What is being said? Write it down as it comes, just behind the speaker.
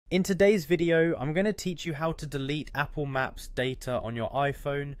In today's video, I'm going to teach you how to delete Apple Maps data on your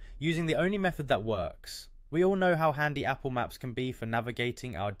iPhone using the only method that works. We all know how handy Apple Maps can be for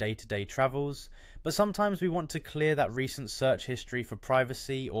navigating our day-to-day travels, but sometimes we want to clear that recent search history for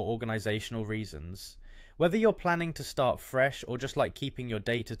privacy or organizational reasons. Whether you're planning to start fresh or just like keeping your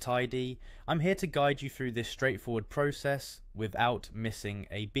data tidy, I'm here to guide you through this straightforward process without missing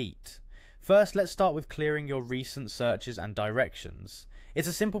a beat. First, let's start with clearing your recent searches and directions. It's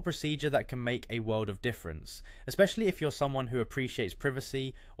a simple procedure that can make a world of difference, especially if you're someone who appreciates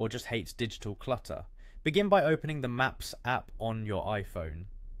privacy or just hates digital clutter. Begin by opening the Maps app on your iPhone.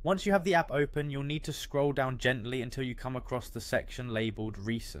 Once you have the app open, you'll need to scroll down gently until you come across the section labeled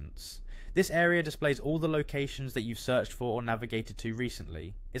Recents. This area displays all the locations that you've searched for or navigated to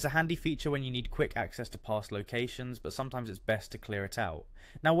recently. It's a handy feature when you need quick access to past locations, but sometimes it's best to clear it out.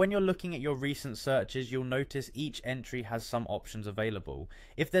 Now, when you're looking at your recent searches, you'll notice each entry has some options available.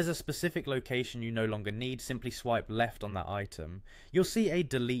 If there's a specific location you no longer need, simply swipe left on that item. You'll see a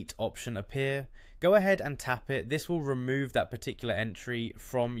delete option appear. Go ahead and tap it. This will remove that particular entry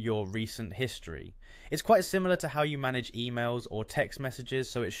from your recent history. It's quite similar to how you manage emails or text messages,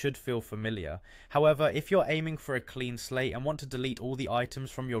 so it should feel familiar. However, if you're aiming for a clean slate and want to delete all the items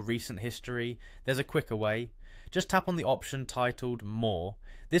from your recent history, there's a quicker way. Just tap on the option titled More.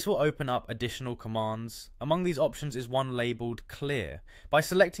 This will open up additional commands. Among these options is one labeled Clear. By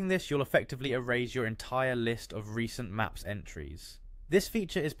selecting this, you'll effectively erase your entire list of recent Maps entries. This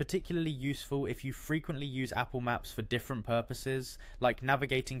feature is particularly useful if you frequently use Apple Maps for different purposes, like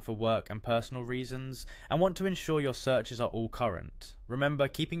navigating for work and personal reasons, and want to ensure your searches are all current. Remember,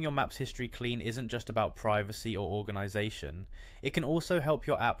 keeping your Maps history clean isn't just about privacy or organization. It can also help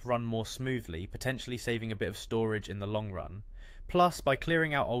your app run more smoothly, potentially saving a bit of storage in the long run. Plus, by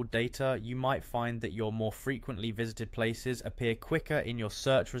clearing out old data, you might find that your more frequently visited places appear quicker in your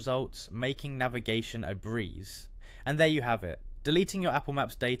search results, making navigation a breeze. And there you have it. Deleting your Apple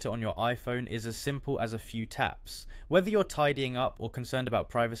Maps data on your iPhone is as simple as a few taps. Whether you're tidying up or concerned about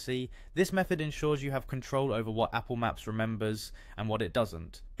privacy, this method ensures you have control over what Apple Maps remembers and what it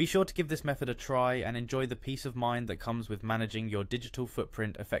doesn't. Be sure to give this method a try and enjoy the peace of mind that comes with managing your digital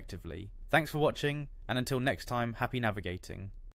footprint effectively. Thanks for watching, and until next time, happy navigating.